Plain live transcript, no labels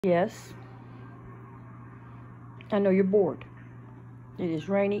Yes. I know you're bored. It is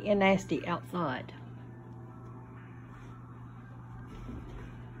rainy and nasty outside.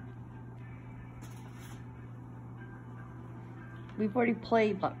 We've already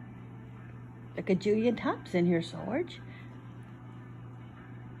played like a gajillion times in here, Sarge.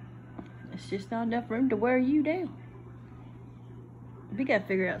 It's just not enough room to wear you down. We gotta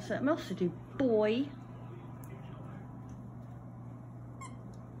figure out something else to do, boy.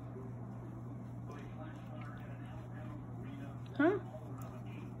 Huh?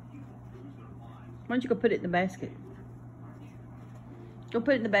 Why don't you go put it in the basket? Go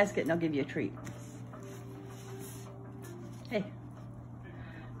put it in the basket and I'll give you a treat. Hey.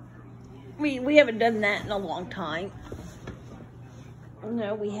 We haven't done that in a long time.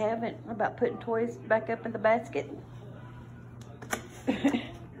 No, we haven't. About putting toys back up in the basket.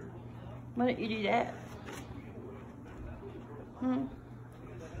 Why don't you do that?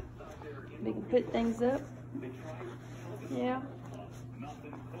 We can put things up. Yeah.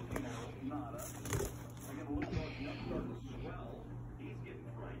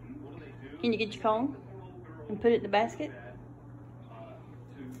 Can you get your comb and put it in the basket?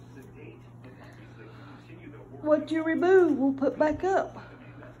 What you remove, we'll put back up.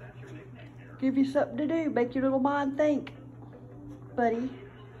 Give you something to do. Make your little mind think, buddy.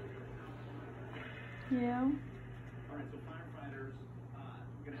 Yeah.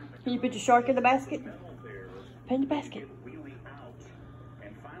 Can you put your shark in the basket? Put in the basket.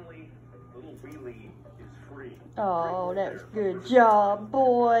 Oh, that was good job,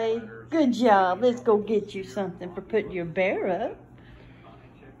 boy. Good job. Let's go get you something for putting your bear up.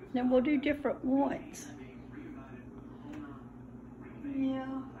 Then we'll do different ones. Yeah.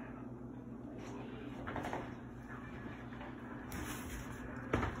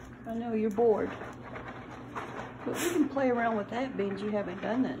 I know you're bored. But we can play around with that, being you haven't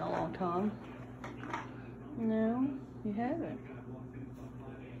done that in a long time. No, you haven't.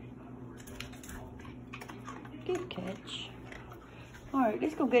 Good catch. Alright,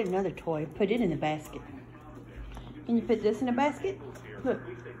 let's go get another toy. Put it in the basket. Can you put this in the basket? Look.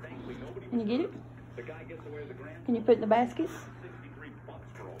 Can you get it? Can you put it in the basket?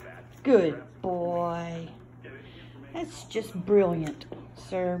 Good boy. That's just brilliant,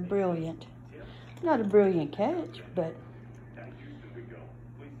 sir. Brilliant. Not a brilliant catch, but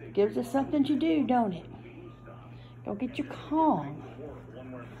gives us something to do, don't it? Go get your comb.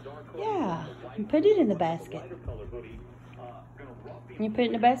 Yeah, and put it in the basket. Can you put it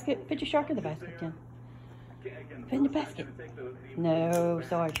in the basket? Put your shark in the basket, then. Put it in the basket. No,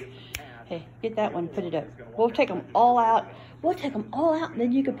 Sarge. Hey, get that one, put it up. We'll take them all out. We'll take them all out, and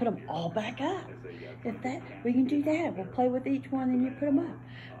then you can put them all back up. If that, we can do that. We'll play with each one, and you put them up.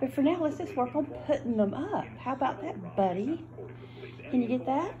 But for now, let's just work on putting them up. How about that, buddy? Can you get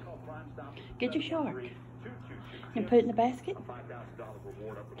that? Get your shark. And put it in the basket?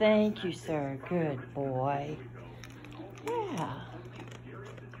 Thank you, sir. Good boy. Yeah.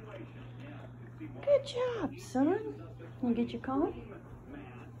 Good job, son. You get your comb?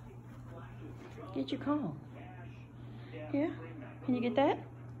 Get your comb. Yeah? Can you get that?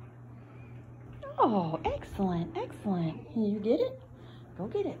 Oh, excellent, excellent. Can you get it? Go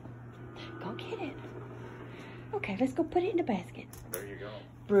get it. Go get it. Okay, let's go put it in the basket. There you go.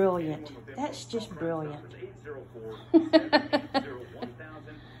 Brilliant. That's just brilliant.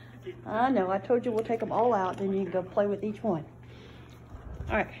 I know. I told you we'll take them all out, then you can go play with each one.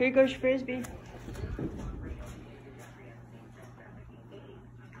 All right, here goes your Frisbee.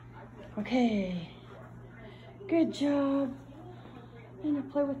 Okay. Good job. And to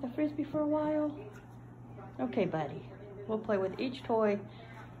play with the Frisbee for a while. Okay, buddy. We'll play with each toy.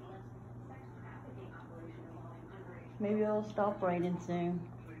 Maybe it'll stop raining soon.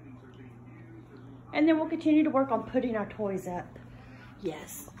 And then we'll continue to work on putting our toys up.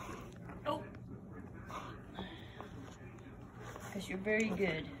 Yes. Oh. Because you're very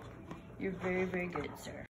good. You're very, very good, sir.